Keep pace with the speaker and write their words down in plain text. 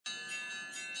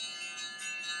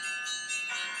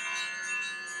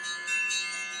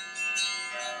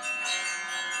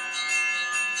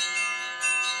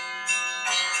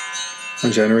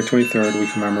On January 23rd, we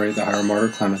commemorate the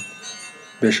Hieromartyr Clement,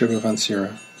 Bishop of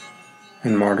Ancyra,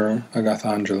 and Martyr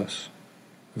Agathangelus,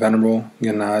 Venerable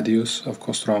Gennadius of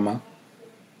Kostroma,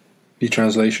 the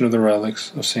translation of the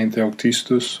relics of Saint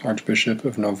Theoctistus, Archbishop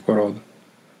of Novgorod,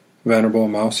 Venerable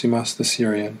Mausimas the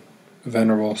Syrian,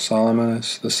 Venerable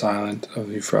Salamanes the Silent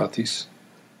of Euphrates,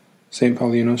 Saint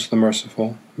Paulinus the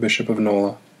Merciful, Bishop of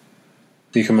Nola,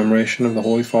 the commemoration of the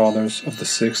Holy Fathers of the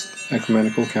Sixth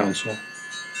Ecumenical Council,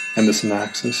 and the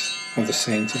synaxis of the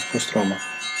Saints of Kostroma.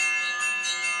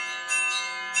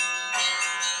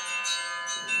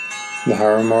 The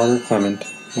Hieromartyr Clement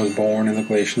was born in the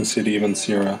Galatian city of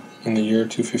Ancyra in the year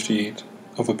 258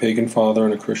 of a pagan father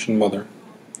and a Christian mother.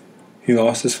 He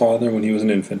lost his father when he was an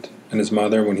infant, and his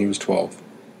mother when he was 12.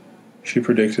 She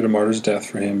predicted a martyr's death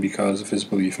for him because of his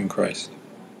belief in Christ.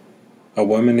 A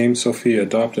woman named Sophia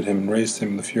adopted him and raised him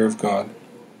in the fear of God.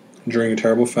 During a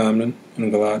terrible famine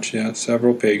in Galatia,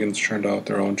 several pagans turned out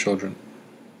their own children,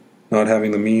 not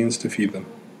having the means to feed them.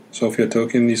 Sophia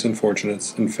took in these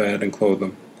unfortunates and fed and clothed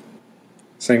them.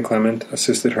 Saint Clement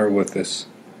assisted her with this.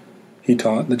 He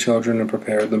taught the children and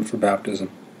prepared them for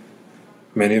baptism.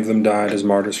 Many of them died as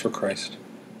martyrs for Christ.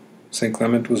 Saint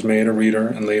Clement was made a reader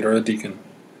and later a deacon.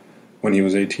 When he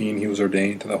was 18, he was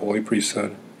ordained to the holy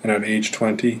priesthood, and at age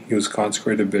 20, he was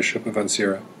consecrated Bishop of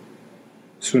Ancyra.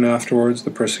 Soon afterwards, the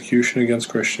persecution against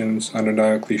Christians under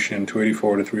Diocletian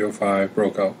 284-305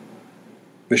 broke out.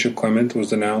 Bishop Clement was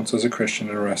denounced as a Christian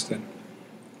and arrested.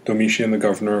 Domitian, the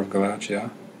governor of Galatia,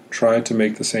 tried to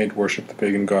make the saint worship the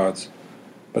pagan gods,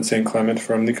 but Saint Clement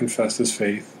firmly confessed his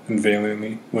faith and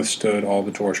valiantly withstood all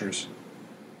the tortures.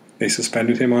 They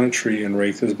suspended him on a tree and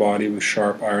raked his body with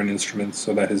sharp iron instruments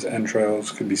so that his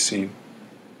entrails could be seen.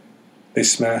 They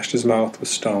smashed his mouth with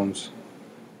stones,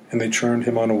 and they churned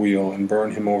him on a wheel and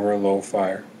burned him over a low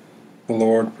fire. The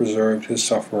Lord preserved his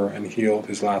sufferer and healed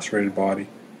his lacerated body.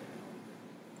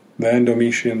 Then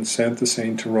Domitian sent the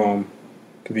saint to Rome,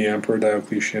 to the Emperor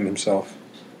Diocletian himself,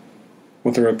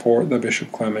 with a report that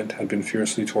Bishop Clement had been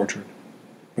fiercely tortured,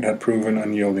 but had proven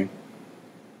unyielding.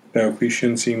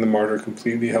 Diocletian, seeing the martyr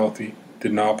completely healthy,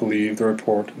 did not believe the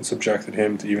report and subjected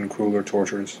him to even crueler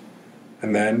tortures,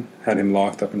 and then had him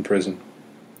locked up in prison.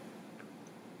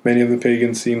 Many of the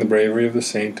pagans, seeing the bravery of the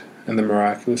saint and the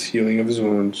miraculous healing of his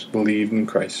wounds, believed in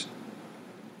Christ.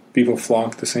 People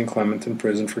flocked to St. Clement in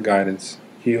prison for guidance,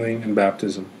 healing, and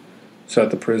baptism, so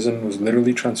that the prison was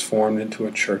literally transformed into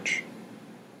a church.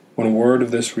 When word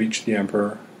of this reached the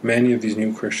emperor, many of these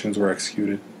new Christians were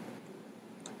executed.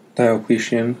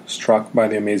 Diocletian, struck by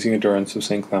the amazing endurance of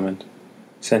St. Clement,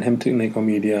 sent him to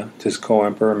Nicomedia to his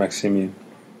co-emperor Maximian.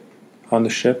 On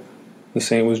the ship, the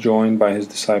saint was joined by his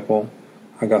disciple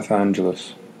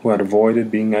Agathangelus, who had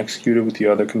avoided being executed with the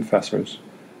other confessors,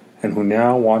 and who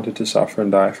now wanted to suffer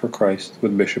and die for Christ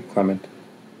with Bishop Clement.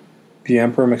 The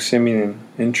Emperor Maximian,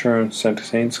 in turn, sent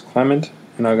Saints Clement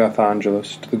and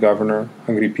Agathangelus to the governor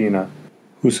Agrippina,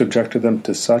 who subjected them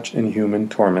to such inhuman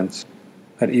torments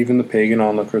that even the pagan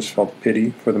onlookers felt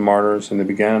pity for the martyrs, and they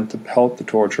began to pelt the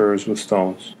torturers with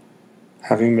stones.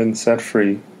 Having been set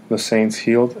free, the saints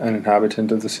healed an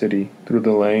inhabitant of the city through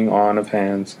the laying on of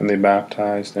hands, and they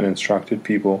baptized and instructed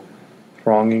people,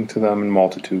 thronging to them in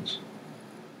multitudes.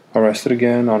 Arrested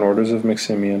again on orders of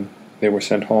Maximian, they were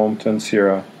sent home to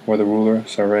Ancyra, where the ruler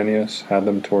Cyrenius had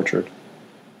them tortured.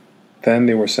 Then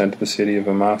they were sent to the city of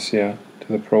Amasia to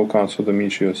the proconsul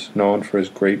Domitius, known for his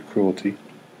great cruelty.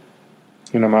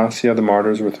 In Amasia the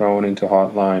martyrs were thrown into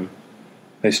hot lime.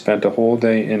 They spent a whole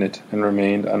day in it and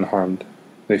remained unharmed.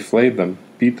 They flayed them,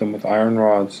 beat them with iron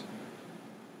rods,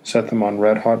 set them on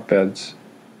red-hot beds,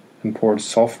 and poured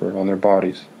sulphur on their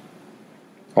bodies.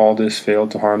 All this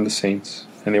failed to harm the saints,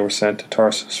 and they were sent to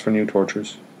Tarsus for new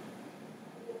tortures.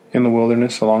 In the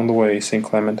wilderness along the way, St.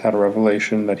 Clement had a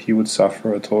revelation that he would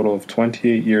suffer a total of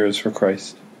 28 years for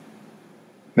Christ.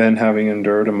 Then, having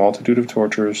endured a multitude of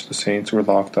tortures, the saints were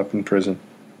locked up in prison.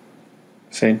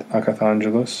 Saint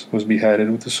Agathangelus was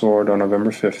beheaded with the sword on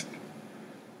November 5th.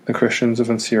 The Christians of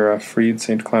Ancyra freed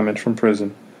St. Clement from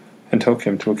prison and took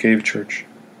him to a cave church.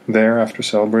 There, after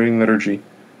celebrating liturgy,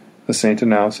 the saint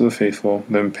announced to the faithful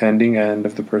the impending end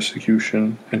of the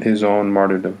persecution and his own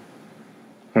martyrdom.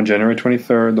 On January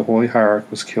 23rd, the holy hierarch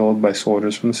was killed by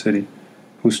soldiers from the city,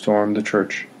 who stormed the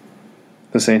church.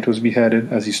 The saint was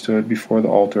beheaded as he stood before the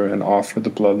altar and offered the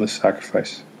bloodless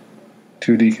sacrifice.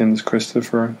 2 deacons,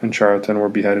 Christopher and Charlton, were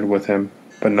beheaded with him,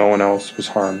 but no one else was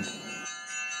harmed.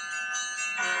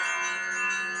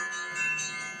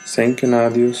 Saint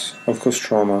Gennadius of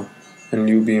Kostroma and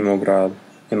Novgorod,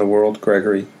 in the world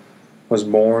Gregory, was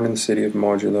born in the city of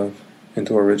Mogilov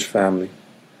into a rich family.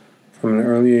 From an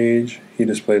early age, he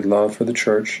displayed love for the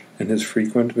Church, and his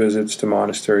frequent visits to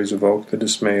monasteries evoked the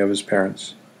dismay of his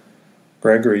parents.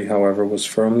 Gregory, however, was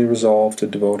firmly resolved to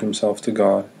devote himself to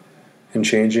God, and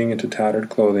changing into tattered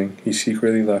clothing, he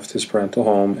secretly left his parental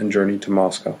home and journeyed to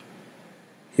Moscow.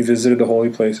 He visited the holy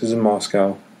places in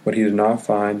Moscow, but he did not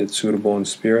find it suitable in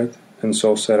spirit, and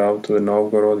so set out to the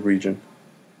Novgorod region.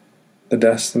 The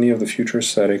destiny of the future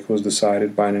ascetic was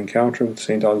decided by an encounter with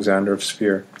St. Alexander of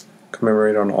Sphere,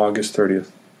 commemorated on August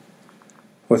 30th.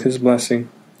 With his blessing,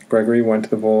 Gregory went to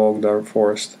the Vologda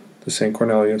forest to St.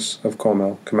 Cornelius of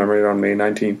Comel, commemorated on May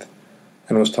 19th,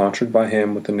 and was tonsured by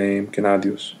him with the name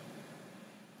Gennadius.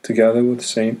 Together with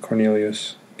St.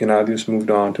 Cornelius, Gennadius moved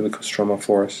on to the Kostroma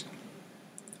forest.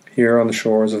 Here on the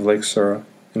shores of Lake Sura,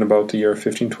 in about the year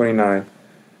 1529,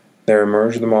 there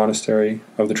emerged the monastery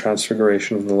of the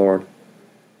Transfiguration of the Lord,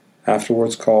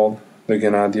 afterwards called the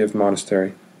Gennadius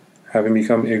Monastery. Having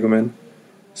become igumen,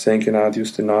 St.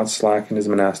 Gennadius did not slacken his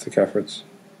monastic efforts,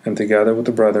 and together with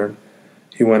the brethren,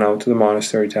 he went out to the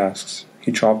monastery tasks.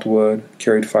 He chopped wood,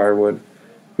 carried firewood,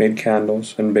 made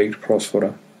candles, and baked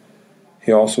prosphora.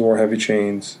 He also wore heavy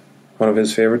chains. One of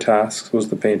his favorite tasks was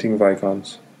the painting of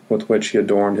icons, with which he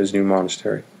adorned his new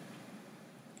monastery.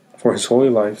 For his holy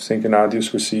life, St.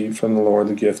 Gennadius received from the Lord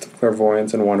the gift of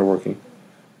clairvoyance and wonder-working.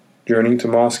 Journeying to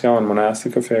Moscow on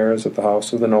monastic affairs at the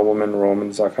house of the nobleman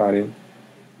Roman Zakharin,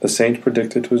 the saint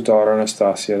predicted to his daughter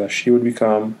Anastasia that she would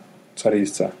become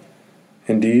Tsaritsa.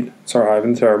 Indeed, Tsar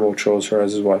Ivan the Terrible chose her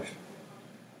as his wife.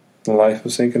 The life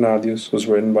of St. Gennadius was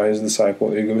written by his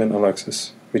disciple Igumen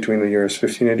Alexis between the years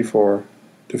 1584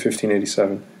 to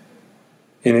 1587.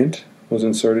 In it was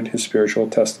inserted his spiritual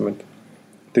testament,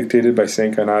 dictated by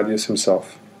St. Gennadius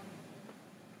himself.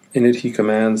 In it he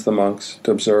commands the monks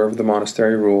to observe the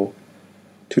monastery rule,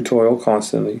 to toil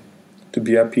constantly, to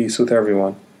be at peace with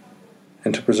everyone,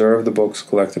 and to preserve the books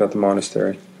collected at the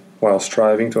monastery, while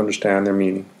striving to understand their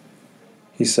meaning.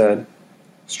 He said,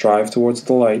 "Strive towards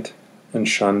the light, and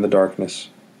shun the darkness."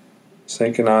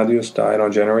 St. Gennadius died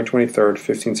on January 23,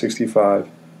 1565,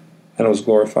 and was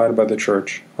glorified by the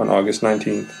Church on August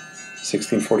 19,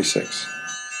 1646.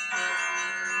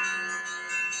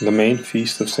 The main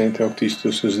feast of St.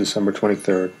 Theoctistus is December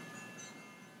 23rd.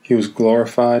 He was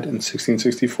glorified in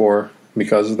 1664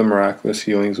 because of the miraculous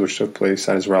healings which took place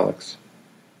at his relics.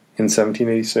 In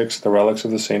 1786, the relics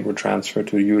of the saint were transferred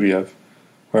to Yuriev,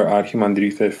 where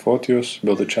Archimandrite Photios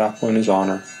built a chapel in his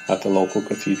honor at the local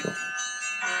cathedral.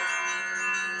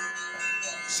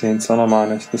 Saint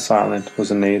Salamanes the Silent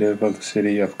was a native of the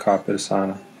city of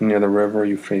Capersana, near the river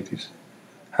Euphrates.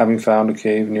 Having found a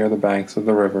cave near the banks of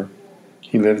the river,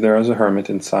 he lived there as a hermit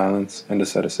in silence and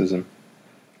asceticism.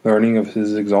 Learning of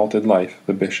his exalted life,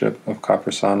 the bishop of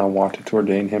Capersana wanted to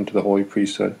ordain him to the holy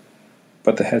priesthood,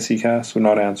 but the hesychast would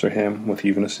not answer him with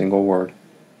even a single word.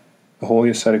 The holy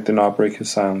ascetic did not break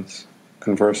his silence,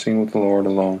 conversing with the Lord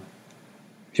alone.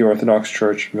 The Orthodox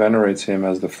Church venerates him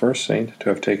as the first saint to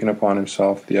have taken upon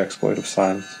himself the exploit of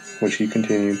silence, which he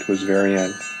continued to his very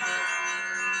end.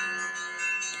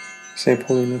 St.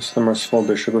 Paulinus, the Merciful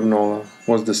Bishop of Nola,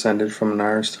 was descended from an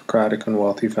aristocratic and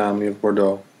wealthy family of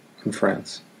Bordeaux, in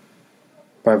France.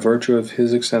 By virtue of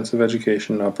his extensive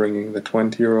education and upbringing, the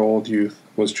 20-year-old youth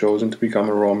was chosen to become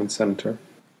a Roman senator.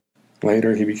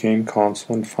 Later he became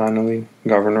consul and finally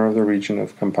governor of the region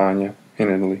of Campania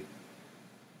in Italy.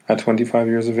 At 25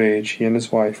 years of age, he and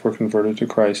his wife were converted to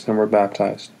Christ and were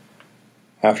baptized.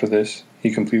 After this, he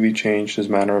completely changed his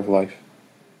manner of life.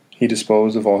 He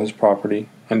disposed of all his property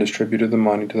and distributed the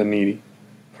money to the needy,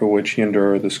 for which he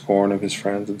endured the scorn of his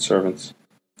friends and servants.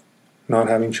 Not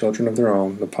having children of their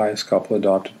own, the pious couple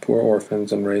adopted poor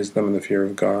orphans and raised them in the fear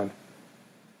of God.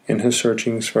 In his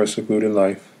searchings for a secluded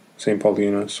life, St.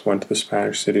 Paulinus went to the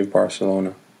Spanish city of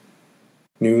Barcelona.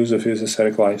 News of his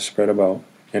ascetic life spread about,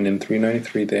 and in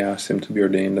 393 they asked him to be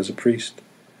ordained as a priest.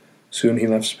 Soon he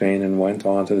left Spain and went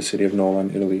on to the city of Nola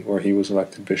in Italy, where he was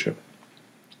elected bishop.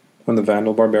 When the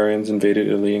Vandal barbarians invaded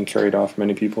Italy and carried off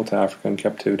many people to Africa in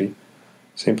captivity,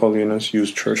 St. Paulinus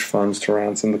used church funds to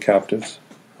ransom the captives.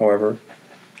 However,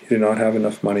 he did not have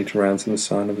enough money to ransom the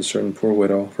son of a certain poor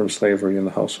widow from slavery in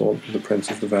the household of the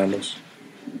prince of the Vandals.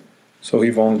 So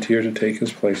he volunteered to take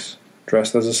his place.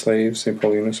 Dressed as a slave, St.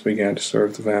 Paulinus began to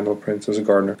serve the Vandal prince as a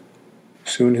gardener.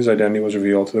 Soon his identity was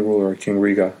revealed to the ruler, King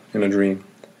Riga, in a dream.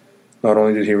 Not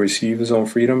only did he receive his own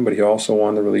freedom, but he also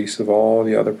won the release of all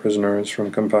the other prisoners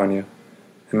from Campania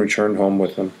and returned home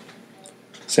with them.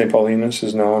 St. Paulinus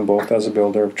is known both as a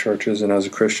builder of churches and as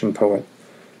a Christian poet.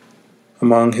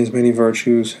 Among his many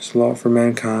virtues, his love for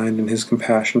mankind and his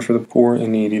compassion for the poor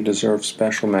and needy deserve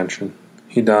special mention.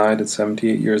 He died at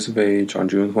 78 years of age on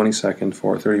June 22,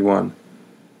 431.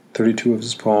 32 of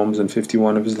his poems and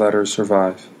 51 of his letters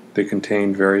survive. They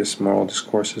contain various moral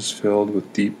discourses filled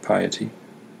with deep piety.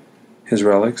 His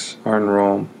relics are in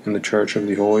Rome in the Church of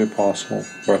the Holy Apostle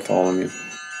Bartholomew.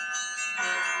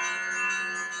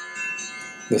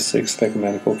 The Sixth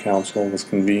Ecumenical Council was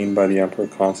convened by the Emperor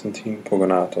Constantine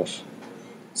Pogonatos,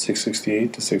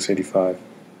 668 to 685,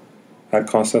 at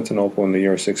Constantinople in the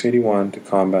year 681 to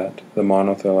combat the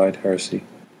Monothelite heresy.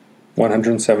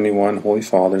 171 Holy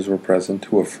Fathers were present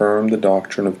who affirmed the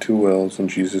doctrine of two wills in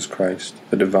Jesus Christ,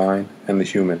 the divine and the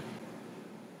human.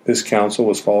 This council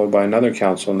was followed by another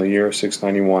council in the year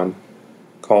 691,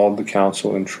 called the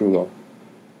Council in Trullo.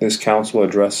 This council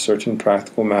addressed certain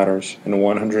practical matters, and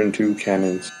 102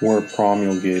 canons were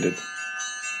promulgated.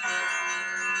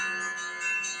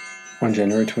 On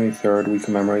January 23rd, we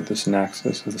commemorate the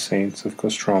synaxis of the saints of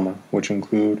Kostroma, which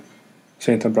include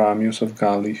Saint Abramius of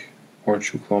Galich, or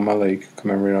Chukloma Lake,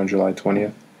 commemorated on July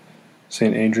 20th,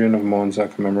 Saint Adrian of Monza,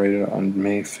 commemorated on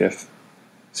May 5th,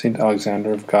 Saint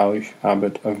Alexander of Galich,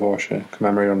 Abbot of Voce,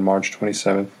 commemorated on March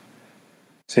 27th,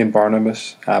 Saint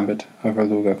Barnabas, Abbot of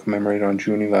Erluga, commemorated on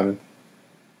June 11th,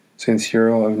 Saint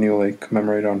Cyril of New Lake,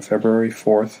 commemorated on February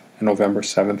 4th and November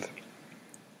 7th,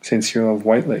 Saint Cyril of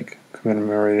White Lake,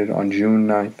 commemorated on June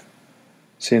 9th,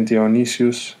 Saint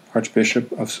Dionysius,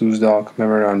 Archbishop of Suzdal,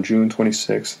 commemorated on June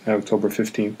 26th and October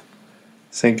 15th,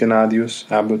 Saint Gennadius,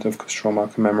 Abbot of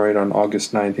Kostroma, commemorated on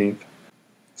August 19th,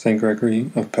 Saint Gregory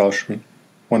of Pelshry,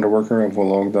 Wonderworker of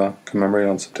Vologda, commemorated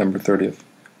on September 30th,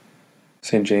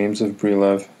 Saint James of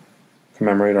Brilev,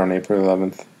 commemorated on April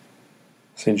 11th,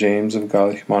 Saint James of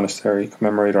Galich Monastery,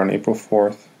 commemorated on April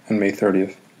 4th and May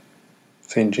 30th,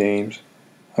 Saint James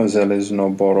of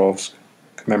Zeleznoborovsk,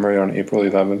 commemorated on April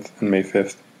 11th and May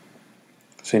 5th,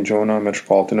 Saint Jonah,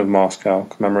 Metropolitan of Moscow,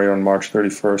 commemorated on March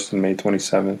 31st and May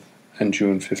 27th and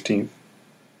June 15th,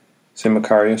 Saint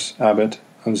Macarius, Abbot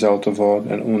of Zeltovod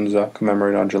and Unza,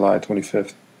 commemorated on July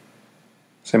 25th,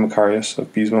 Saint Macarius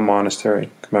of Pisma Monastery,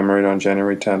 commemorated on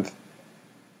January 10th,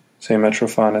 Saint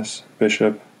Metrophanes,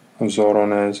 Bishop of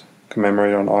Zoronez,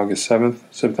 commemorated on August 7th,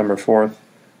 September 4th,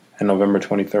 and November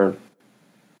 23rd,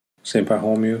 Saint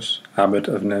Pachomius, Abbot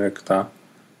of Nerekta,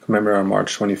 commemorated on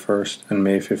March 21st and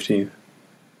May 15th,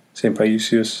 Saint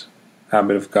Paisius,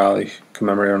 Abbot of Galich,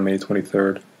 commemorated on May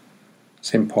 23rd,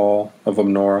 Saint Paul of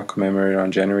Obnora, commemorated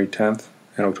on January 10th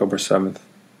and October 7th,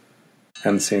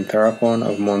 and Saint Therapon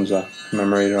of Monza,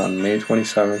 commemorated on May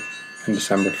 27th and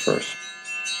December 1st.